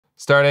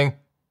Starting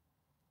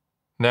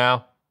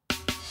now.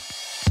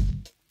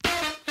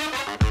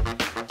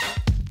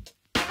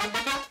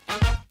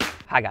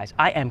 Hi guys,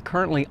 I am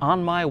currently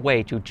on my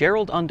way to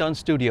Gerald Undone's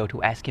studio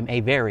to ask him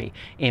a very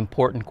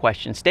important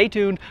question. Stay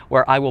tuned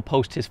where I will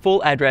post his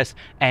full address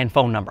and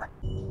phone number.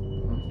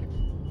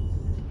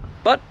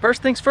 But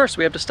first things first,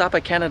 we have to stop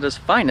at Canada's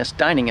finest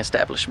dining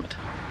establishment,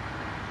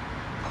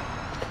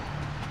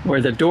 where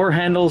the door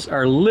handles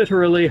are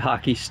literally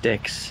hockey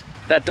sticks.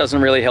 That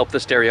doesn't really help the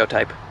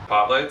stereotype.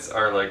 Spotlights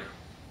are like,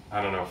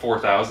 I don't know,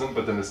 4,000,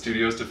 but then the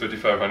studio's to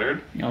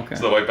 5,500. Okay.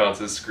 So the white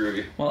balance is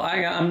screwy. Well,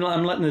 I'm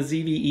letting the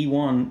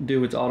ZV-E1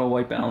 do its auto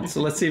white balance.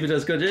 So let's see if it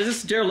does good. This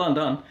is Gerald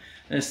Undone.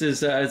 This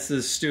is it's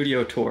the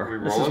studio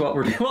tour. This is what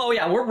we're doing. Oh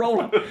yeah, we're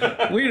rolling.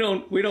 we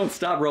don't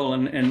stop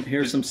rolling. And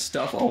here's some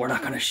stuff. Oh, we're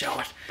not going to show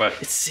it. But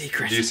it's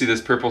secret. Do you see this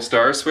purple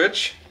star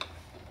switch?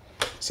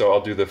 So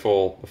I'll do the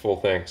full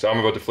thing. So I'm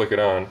about to flick it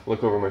on.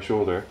 Look over my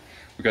shoulder.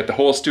 We got the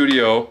whole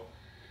studio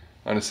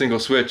on a single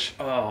switch.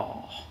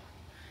 Oh.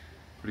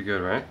 Pretty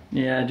good, right?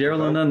 Yeah, Gerald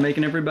Undone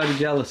making everybody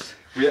jealous.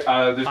 There's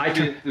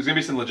gonna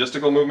be some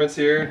logistical movements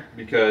here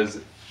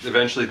because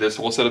eventually this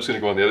whole setup's gonna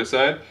go on the other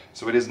side,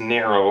 so it is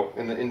narrow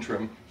in the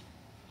interim.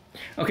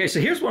 Okay, so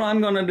here's what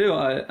I'm gonna do.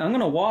 I'm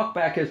gonna walk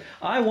back as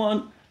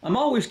I'm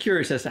always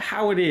curious as to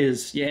how it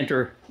is you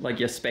enter like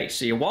your space.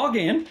 So you walk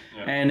in,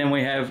 and then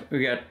we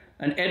got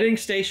an editing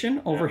station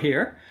over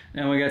here,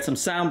 and we got some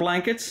sound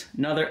blankets,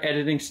 another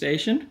editing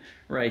station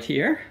right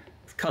here.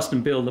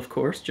 Custom build, of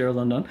course, Gerald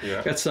Undone.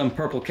 Yeah. Got some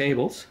purple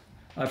cables.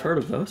 I've heard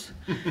of those.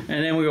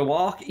 And then we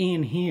walk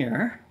in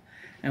here,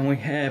 and we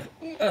have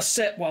a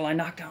set while I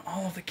knock down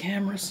all of the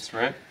cameras. That's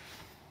right.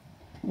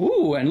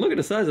 Ooh, and look at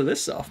the size of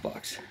this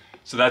softbox.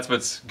 So that's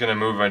what's gonna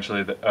move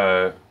eventually,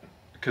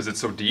 because it's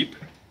so deep.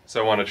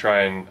 So I want to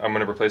try and I'm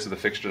gonna replace it with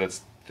a fixture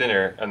that's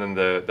thinner, and then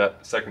that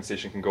second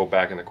station can go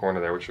back in the corner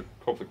there, which should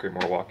hopefully create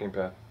more walking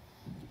path.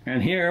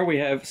 And here we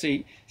have,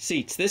 see,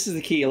 seats. This is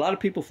the key. A lot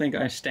of people think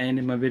I stand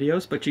in my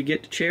videos, but you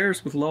get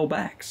chairs with low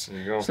backs. There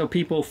you go. So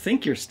people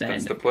think you're standing.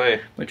 That's the play.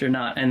 But you're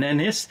not. And then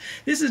this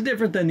is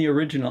different than the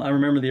original. I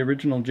remember the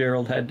original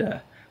Gerald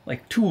had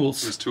like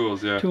tools. It was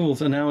tools, yeah.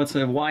 Tools, and now it's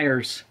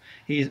wires.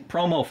 He's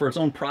promo for his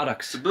own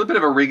products. It's a little bit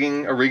of a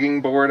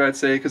rigging board, I'd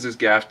say, because there's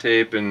gaff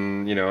tape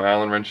and, you know,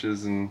 Allen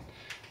wrenches and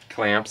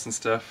clamps and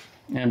stuff.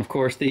 And of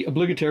course the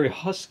obligatory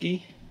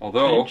Husky.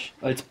 Although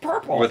it's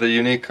purple with a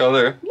unique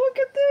color. Look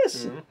at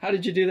this. Mm-hmm. How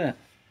did you do that?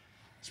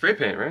 Spray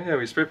paint, right? Yeah,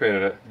 we spray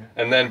painted it.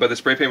 Yeah. And then, but the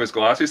spray paint was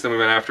glossy, so then we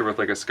went after with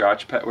like a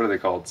Scotch what are they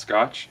called?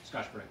 Scotch?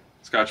 Scotch spray.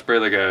 Scotch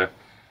spray,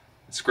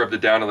 scrubbed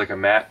it down to like a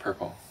matte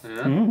purple.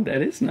 Yeah?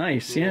 That is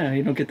nice. Yeah,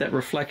 you don't get that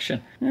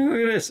reflection. Look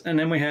at this. And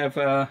then we have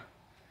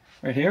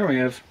right here we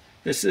have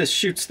this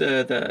shoots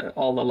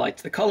all the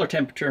lights, the color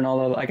temperature and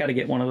all. I got to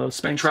get one of those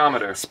things.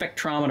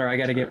 Spectrometer. I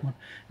got to get one.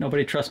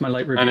 Nobody trusts my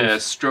light reviews. And a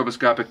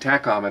stroboscopic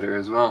tachometer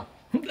as well.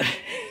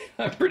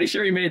 I'm pretty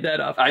sure he made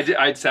that up.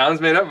 It sounds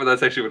made up, but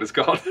that's actually what it's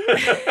called.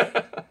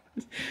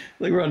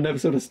 Like we're on an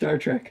episode of Star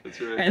Trek. That's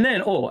right. And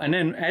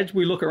then as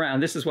we look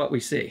around, this is what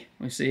we see.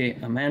 We see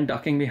a man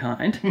ducking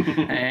behind,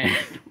 and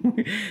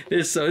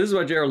this is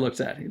what Gerald looks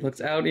at. He looks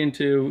out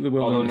into the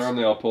wilderness. Although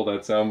normally I'll pull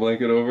that sound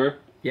blanket over.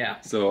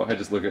 Yeah. So I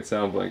just look at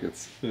sound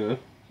blankets. Yeah.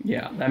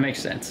 Yeah, that makes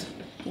sense.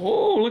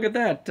 Whoa, look at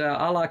that,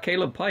 a la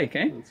Caleb Pike,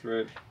 eh? That's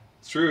right.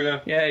 It's true,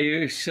 yeah.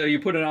 Yeah, so you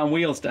put it on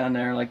wheels down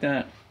there like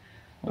that.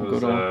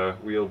 Those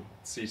wheeled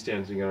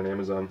C-stands you get on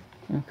Amazon.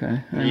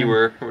 Okay.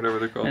 Ewer, or whatever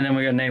they're called. And then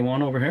we got an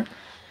A1 over here.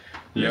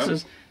 Yeah.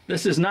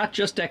 This is not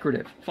just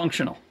decorative,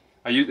 functional.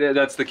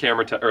 That's the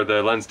camera or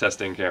the lens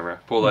testing camera.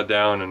 Pull that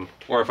down,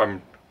 or if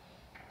I'm,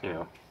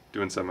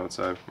 doing something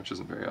outside, which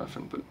isn't very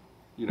often, but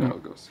you know how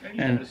it goes. And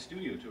you had a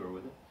studio tour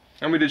with it.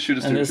 And we did shoot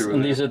a studio tour with it.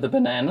 And these are the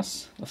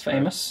bananas, the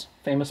famous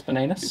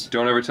bananas.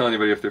 Don't ever tell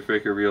anybody if they're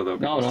fake or real, though.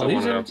 No,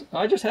 these are.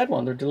 I just had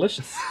one. They're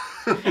delicious.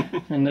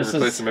 And this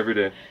replace them every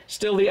day.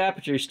 Still the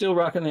aperture. You're still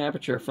rocking the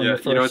aperture from the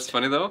first. You know what's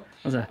funny though?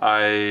 What's that?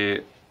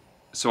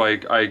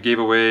 I gave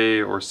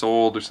away or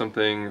sold or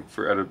something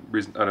at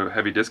a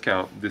heavy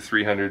discount the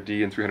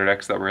 300D and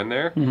 300X that were in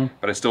there,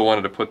 but I still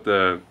wanted to put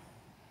the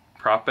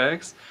prop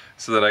bags,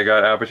 so that I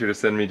got Aperture to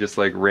send me just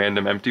like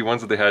random empty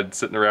ones that they had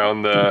sitting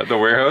around the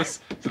warehouse.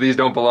 So these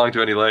don't belong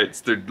to any lights.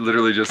 They're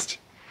literally just,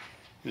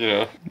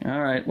 All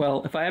right.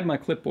 Well, if I had my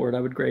clipboard, I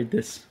would grade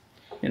this.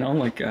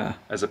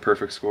 As a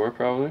perfect score,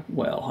 probably.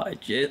 Well,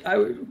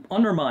 I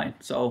under mine.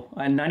 So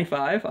I'm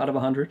 95 out of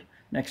 100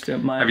 next to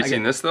my. Have you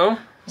seen this though?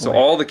 So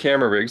all the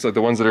camera rigs, like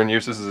the ones that are in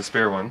use, this is a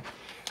spare one,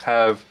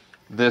 have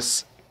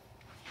this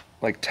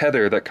like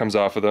tether that comes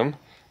off of them.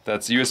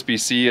 That's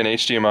USB-C and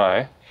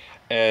HDMI,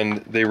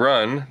 and they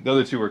run. The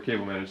other two are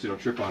cable managed, so you don't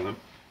trip on them.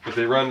 But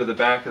they run to the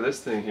back of this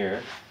thing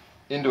here,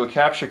 into a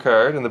capture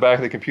card in the back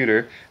of the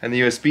computer, and the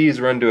USBs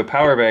run to a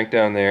power bank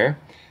down there,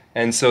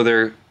 and so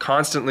they're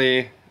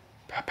constantly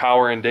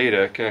power and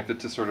data connected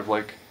to sort of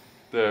like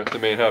the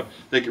main hub.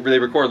 They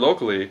record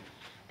locally,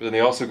 but then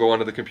they also go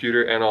onto the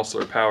computer and also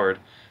are powered.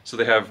 So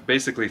they have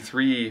basically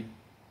 3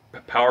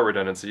 power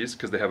redundancies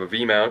because they have a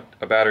V-mount,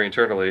 a battery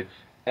internally,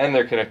 and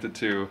they're connected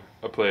to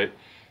a plate.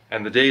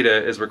 and the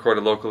data is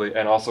recorded locally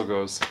and also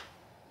goes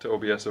to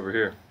OBS over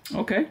here.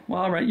 Okay,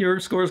 well, all right, your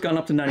score's gone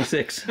up to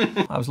 96.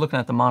 I was looking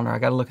at the monitor, I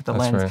gotta look at the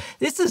lens. Right.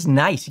 This is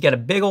nice, you got a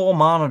big old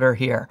monitor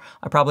here.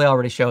 I probably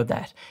already showed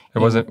that. It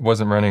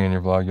wasn't running in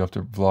your vlog, you have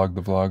to vlog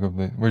the vlog of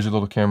the, where's your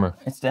little camera?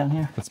 It's down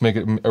here. Let's make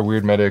it a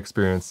weird meta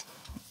experience.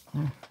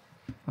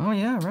 Oh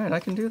yeah, right, I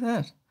can do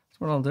that. That's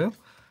what I'll do.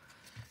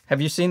 Have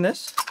you seen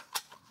this?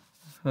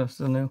 That's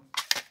the new.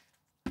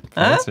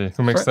 Fancy.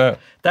 Who makes that?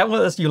 That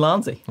was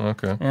Ulanzi.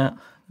 Okay. Yeah.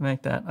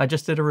 Make that. I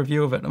just did a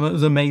review of it. It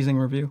was an amazing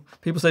review.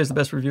 People say it's the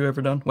best review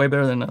ever done. Way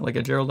better than like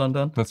a Gerald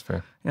Undone. That's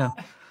fair. Yeah.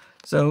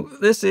 So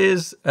this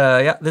is,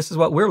 this is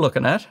what we're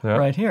looking at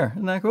right here.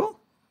 Isn't that cool?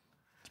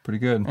 It's pretty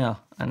good. Yeah.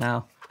 And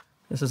now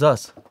this is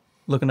us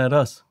looking at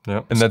us.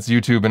 Yeah. And that's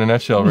YouTube in a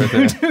nutshell right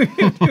there.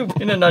 YouTube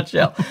in a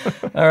nutshell.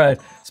 All right.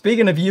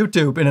 Speaking of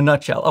YouTube in a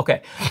nutshell.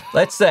 Okay.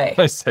 Let's say.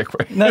 Nice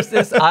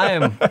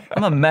segue.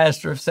 I'm a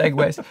master of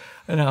segues.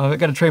 I know, I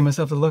got to train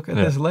myself to look at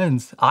this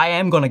lens. I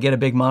am going to get a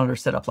big monitor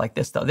set up like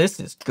this, though. This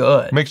is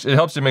good. It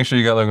helps you make sure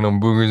you got like no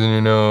boogers in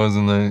your nose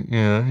and like,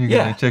 you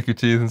can check your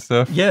teeth and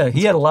stuff. Yeah,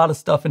 he had a lot of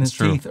stuff in his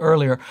teeth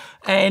earlier.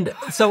 And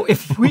so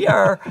if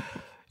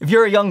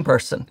you're a young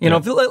person, you know,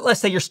 if,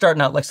 let's say you're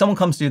starting out, like someone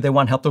comes to you, they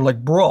want help, they're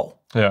like, bro.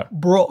 Yeah.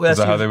 Bro. Is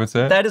that how they would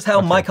say it? That is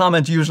how my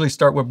comments usually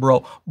start with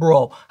bro.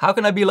 Bro, how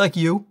can I be like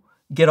you?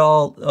 Get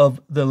all of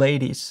the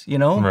ladies, you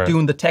know,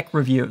 doing the tech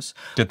reviews.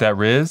 Get that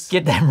Riz?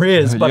 Get that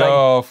Riz. But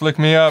yo, flick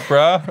me up,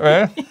 bro.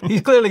 Right?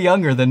 He's clearly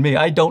younger than me.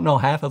 I don't know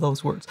half of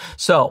those words.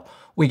 So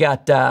we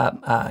got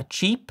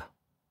cheap.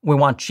 We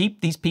want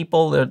cheap. These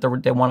people,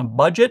 they want a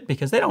budget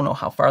because they don't know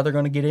how far they're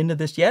going to get into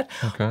this yet.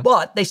 Okay.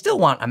 But they still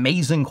want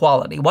amazing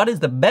quality. What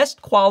is the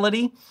best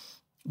quality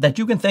that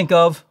you can think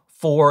of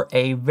for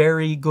a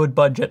very good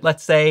budget?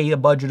 Let's say a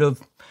budget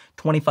of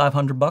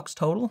 $2,500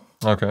 total.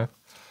 Okay.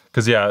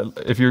 Because yeah,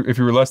 if you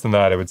were less than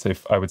that, I would say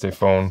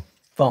phone.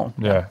 Phone.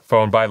 Yeah,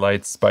 phone. Buy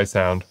lights. Buy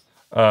sound.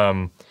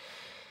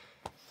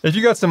 If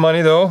you got some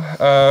money though,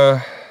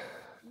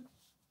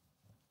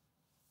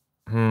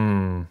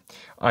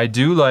 I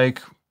do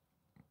like.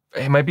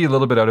 It might be a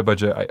little bit out of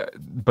budget,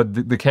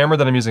 but the camera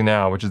that I'm using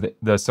now, which is the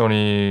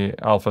Sony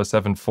Alpha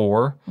 7 IV,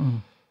 for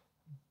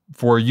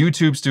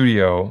YouTube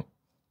Studio,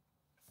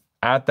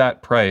 at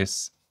that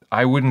price,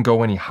 I wouldn't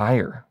go any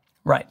higher.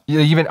 Right.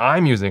 Even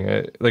I'm using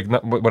it, like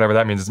whatever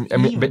that means. I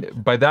mean,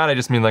 by that I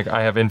just mean like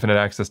I have infinite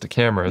access to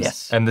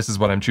cameras, and this is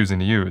what I'm choosing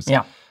to use.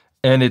 Yeah.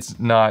 And it's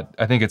not.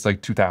 I think it's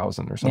like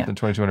 $2,000 or something,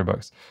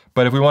 $2,200.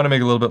 But if we want to make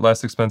it a little bit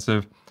less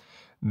expensive,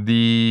 I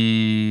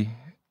mean,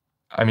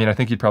 I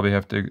think you'd probably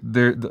have to.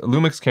 The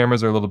Lumix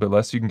cameras are a little bit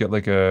less. You can get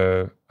like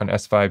an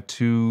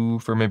S5 II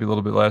for maybe a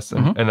little bit less,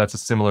 and that's a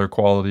similar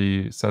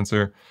quality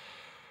sensor.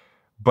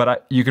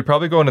 But you could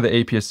probably go into the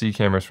APS-C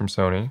cameras from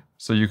Sony.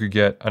 So you could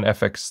get an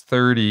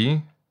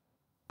FX30,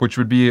 which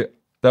would be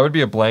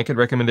a blanket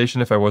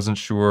recommendation if I wasn't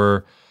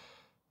sure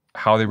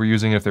how they were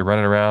using it, if they're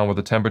running around, what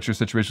the temperature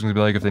situation would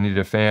be like, if they needed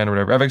a fan or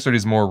whatever. FX30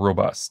 is more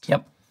robust.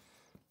 Yep.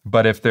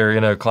 But if they're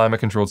in a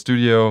climate-controlled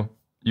studio,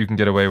 you can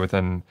get away with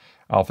an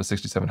Alpha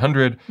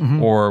 6700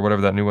 or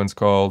whatever that new one's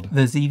called.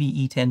 The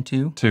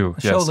ZV-E10 II.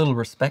 Yes. Show a little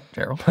respect,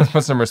 Gerald.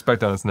 Put some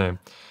respect on its name.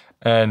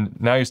 And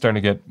now you're starting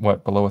to get,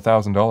 what, below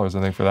 $1,000,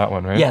 I think, for that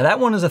one, right? Yeah,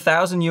 that one is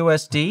 $1,000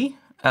 USD.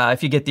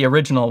 If you get the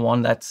original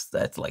one, that's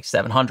like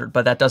 700,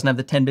 but that doesn't have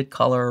the 10-bit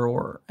color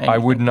or anything. I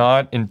would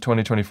not, in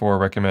 2024,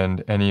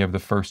 recommend any of the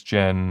first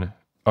gen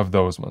of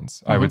those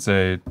ones. I would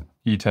say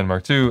E10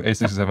 Mark II,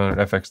 A6700,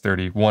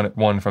 FX30,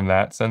 one from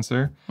that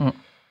sensor.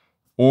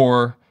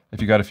 Or, if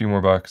you got a few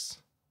more bucks,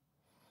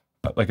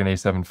 like an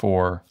A7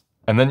 IV,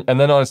 and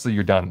then honestly,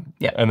 you're done.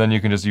 Yeah. And then you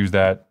can just use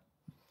that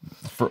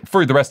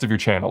for the rest of your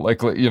channel,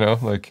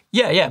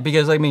 yeah,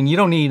 because I mean, you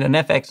don't need an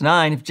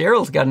FX9. If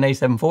Gerald's got an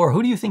A7 IV,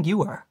 who do you think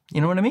you are?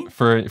 You know what I mean?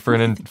 For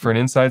an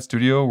inside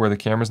studio where the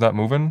camera's not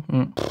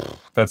moving,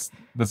 that's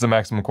the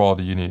maximum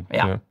quality you need.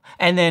 Yeah.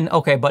 And then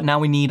but now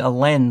we need a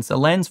lens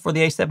for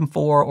the A7 IV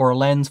or a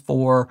lens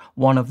for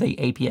one of the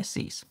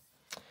APS-Cs.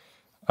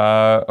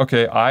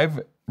 Okay, I've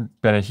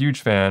been a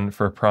huge fan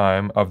for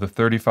Prime of the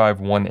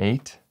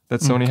 35-1.8. that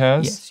Sony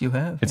has. Yes, you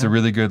have. It's a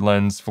really good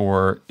lens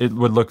it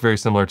would look very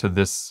similar to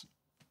this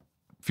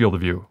field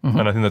of view.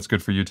 And I think that's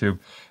good for YouTube.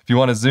 If you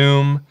want to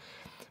zoom,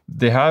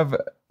 they have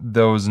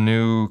those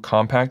new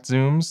compact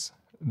zooms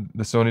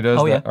the Sony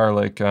does that are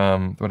like,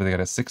 what do they got,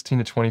 a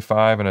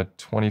 16-25 and a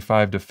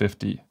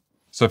 25-50.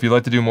 So if you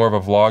like to do more of a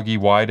vloggy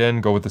wide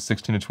end, go with the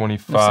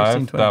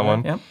 16-25, that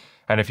one. Yep.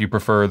 And if you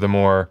prefer the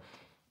more,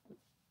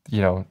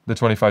 the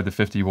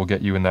 25-50 will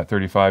get you in that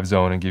 35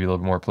 zone and give you a little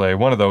bit more play.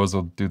 One of those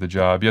will do the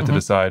job. You have to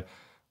decide,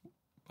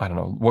 I don't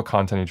know, what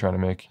content you're trying to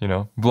make,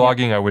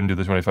 Vlogging, I wouldn't do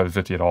the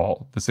 25-50 at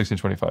all. The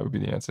 16-25 would be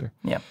the answer.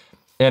 Yeah.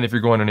 And if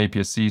you're going on an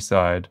APS-C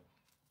side,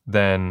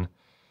 then,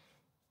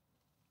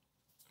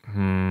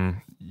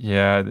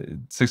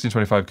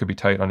 16-25 could be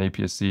tight on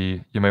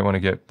APS-C. You might want to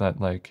get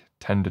that like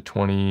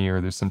 10-20,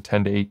 or there's some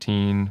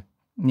 10-18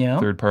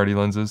 third-party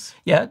lenses.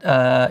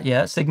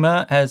 Yeah,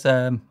 Sigma has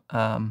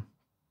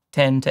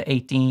 10 to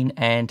 18,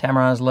 and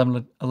Tamron is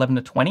 11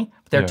 to 20.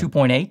 But they're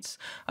 2.8s.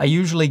 I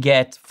usually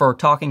get, for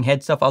talking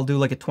head stuff, I'll do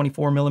like a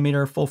 24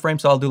 millimeter full frame.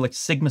 So I'll do like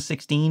Sigma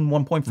 16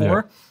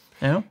 1.4.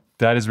 You know?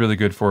 That is really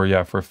good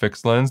for for a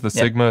fixed lens. The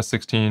Sigma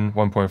 16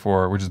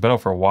 1.4, which has been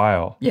out for a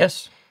while.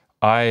 Yes.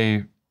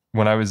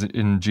 When I was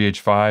in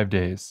GH5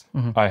 days,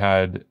 I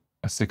had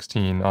a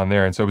 16 on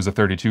there, and so it was a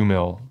 32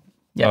 mil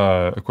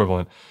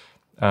equivalent.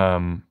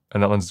 And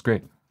that lens is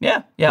great.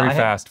 Yeah. Very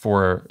fast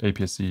for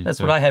APS-C.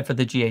 That's what I had for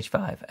the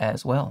GH5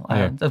 as well.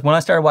 When I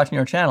started watching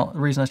your channel, the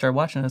reason I started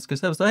watching it is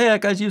because I was like, hey, that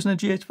guy's using a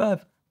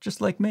GH5. Just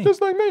like me.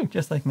 Just like me.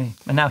 Just like me.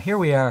 And now here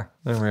we are.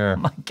 There we are. Oh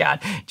my God.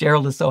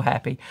 Gerald is so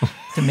happy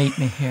to meet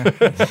me here.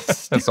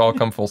 That's all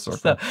come full circle.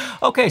 So,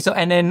 okay, so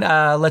and then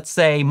let's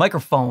say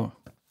microphone.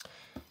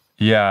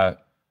 Yeah.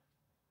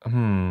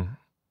 You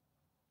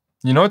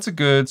know, it's a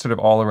good sort of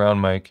all-around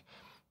mic.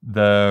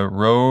 The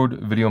Rode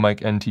Video Mic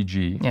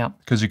NTG. Yeah.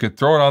 Because you could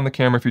throw it on the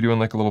camera if you're doing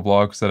like a little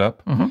vlog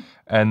setup.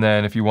 And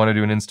then if you want to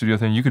do an in-studio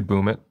thing, you could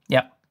boom it.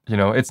 Yeah. You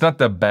know, it's not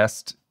the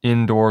best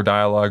indoor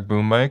dialogue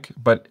boom mic,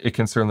 but it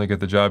can certainly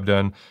get the job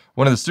done.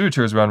 One of the studio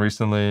tours around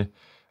recently,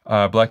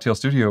 Blacktail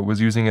Studio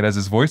was using it as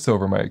his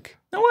voiceover mic.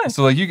 No way.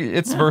 So like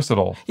it's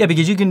versatile. Yeah,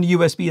 because you can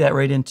USB that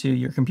right into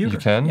your computer. You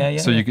can. Yeah.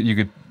 So you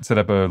could set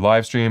up a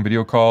live stream,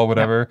 video call,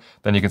 whatever.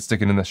 Then you can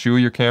stick it in the shoe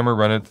of your camera,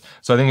 run it.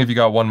 So I think if you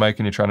got one mic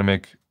and you're trying to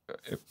make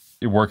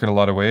it work in a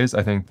lot of ways,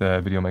 I think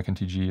the Video Mic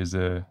NTG is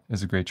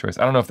a great choice.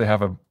 I don't know if they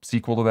have a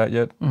sequel to that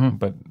yet,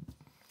 but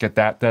get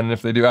that then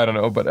if they do. I don't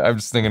know, but I'm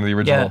just thinking of the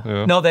original.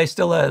 Yeah. No, they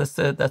still that's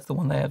the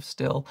one they have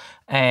still.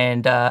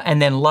 And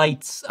then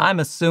lights. I'm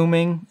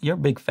assuming you're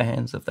big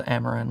fans of the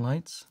Amaran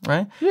lights,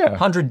 right? Yeah.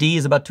 100D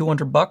is about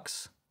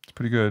 $200. It's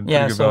pretty good. Yeah,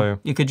 pretty good so value.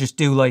 you could just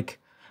do like,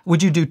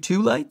 would you do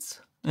 2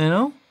 lights? You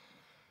know,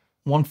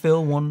 one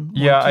fill, one.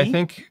 Yeah, key?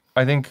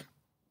 I think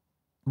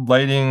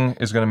lighting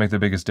is going to make the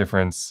biggest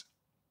difference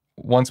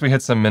once we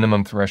hit some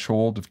minimum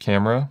threshold of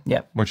camera.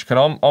 Yeah. Which can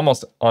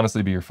almost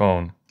honestly be your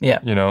phone. Yeah.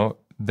 You know,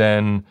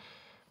 then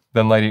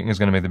lighting is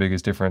going to make the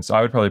biggest difference. So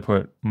I would probably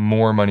put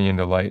more money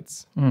into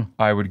lights.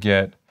 I would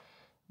get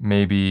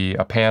maybe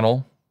a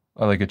panel,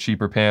 like a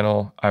cheaper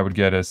panel. I would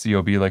get a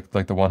COB like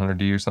the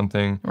 100D or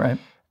something. Right.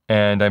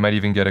 And I might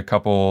even get a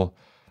couple,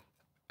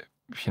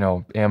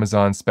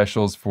 Amazon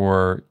specials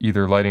for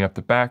either lighting up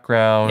the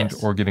background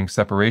or getting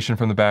separation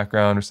from the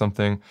background or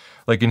something.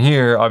 Like in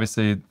here,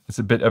 obviously, it's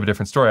a bit of a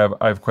different story.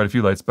 I have quite a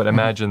few lights, but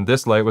imagine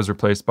this light was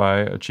replaced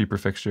by a cheaper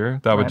fixture.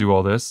 That would do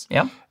all this.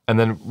 Yeah. And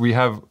then we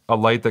have a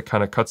light that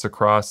kind of cuts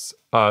across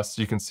us.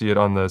 You can see it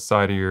on the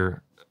side of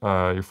your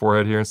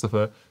forehead here and stuff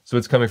like that. So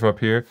it's coming from up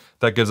here.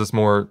 That gives us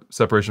more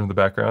separation from the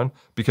background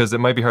because it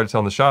might be hard to tell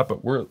in the shot,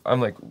 but we're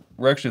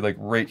actually like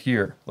right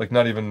here. Like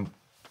not even,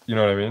 you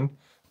know what I mean?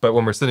 But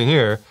when we're sitting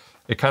here,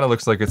 it kind of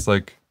looks like it's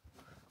like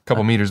a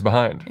couple meters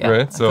behind,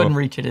 right? So I couldn't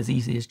reach it as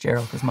easy as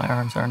Gerald because my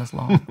arms aren't as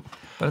long,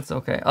 but it's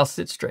okay. I'll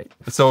sit straight.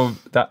 So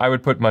I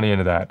would put money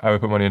into that. I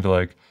would put money into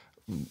like,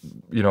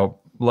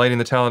 lighting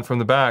the talent from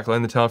the back,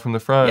 lighting the talent from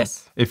the front.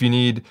 Yes. If you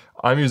need,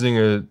 I'm using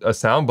a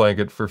sound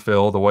blanket for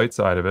Phil, the white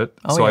side of it.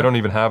 So I don't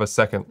even have a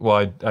second,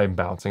 well, I'm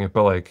bouncing it,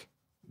 but like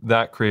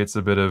that creates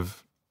a bit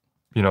of,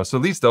 so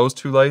at least those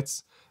 2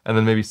 lights and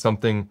then maybe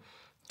something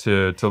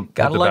to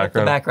gotta light up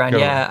the background.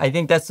 Yeah, I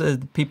think that's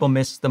people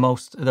miss the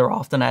most. They're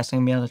often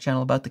asking me on the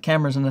channel about the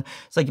cameras, and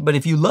it's like, but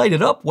if you light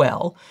it up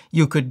well,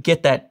 you could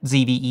get that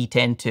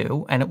ZV-E10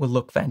 too, and it would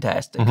look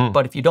fantastic.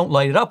 But if you don't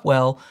light it up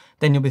well,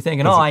 then you'll be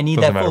thinking, oh, I need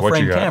that full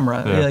frame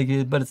camera.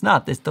 Yeah. But it's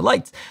not. It's the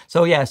lights.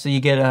 So yeah, so you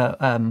get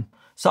a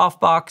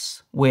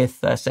softbox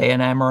with say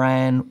an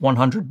Amaran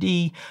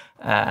 100D,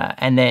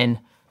 and then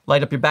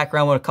light up your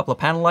background with a couple of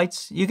panel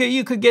lights.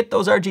 You could get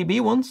those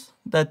RGB ones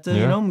that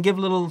give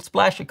a little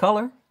splash of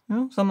color.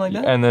 Something like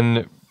that. And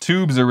then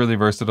tubes are really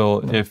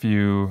versatile. If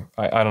you,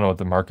 I don't know what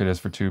the market is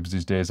for tubes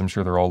these days. I'm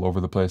sure they're all over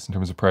the place in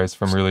terms of price,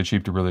 from really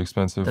cheap to really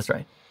expensive. That's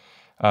right.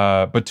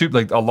 But tube,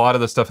 like a lot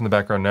of the stuff in the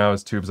background now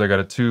is tubes. I got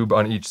a tube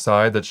on each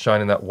side that's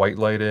shining that white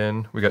light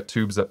in. We got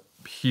tubes up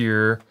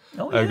here.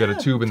 I've got a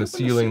tube in the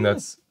ceiling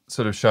that's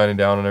sort of shining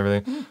down and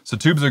everything. So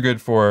tubes are good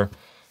for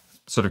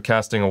sort of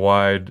casting a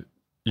wide,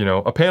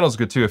 a panel's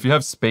good too. If you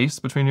have space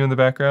between you and the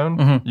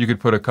background, you could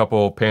put a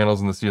couple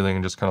panels in the ceiling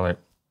and just kind of like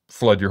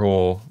flood your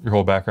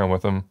whole background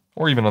with them,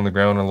 or even on the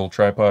ground on a little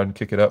tripod and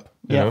kick it up.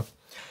 You know?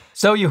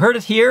 So you heard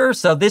it here.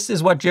 So this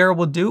is what Gerald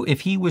would do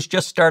if he was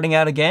just starting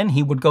out again.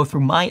 He would go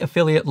through my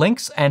affiliate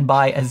links and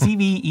buy a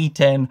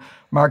ZV-E10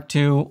 Mark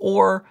II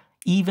or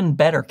even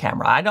better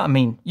camera. I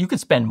mean, you could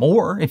spend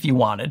more if you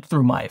wanted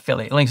through my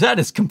affiliate links. That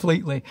is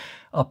completely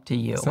up to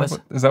you.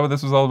 Is that what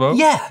this was all about?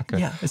 Yeah. Okay.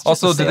 Yeah.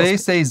 Also, do they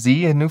say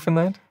Z in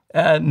Newfoundland?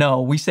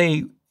 No, we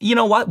say, you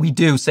know what? We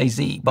do say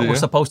Z, but we're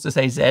supposed to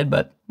say Z,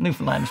 but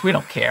Newfoundlanders, we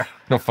don't care.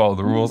 Don't follow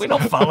the rules. We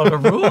don't follow the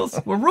rules.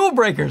 We're rule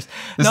breakers.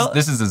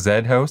 This is a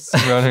Z house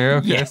around here.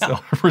 Okay, so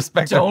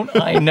respect. Don't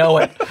I know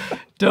it?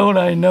 Don't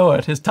I know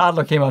it? His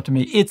toddler came up to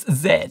me. It's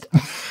Z.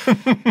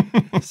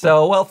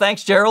 So, well,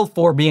 thanks, Gerald,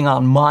 for being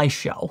on my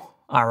show.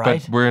 All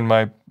right. But we're in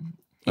my...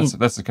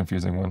 That's a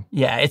confusing one.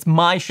 Yeah, it's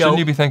my show. Shouldn't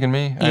you be thanking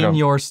me? In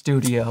your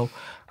studio.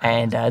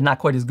 and not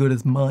quite as good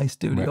as my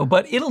studio,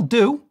 but it'll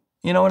do.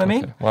 You know what I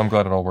mean? Well, I'm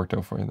glad it all worked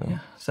out for you, though. Yeah.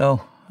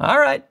 So, all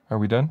right. Are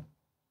we done?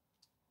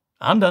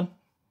 I'm done.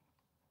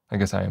 I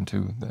guess I am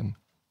too, then.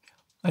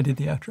 I did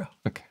the outro.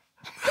 Okay.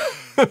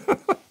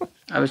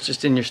 I was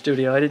just in your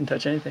studio. I didn't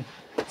touch anything.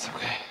 It's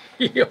okay.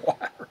 Yeah.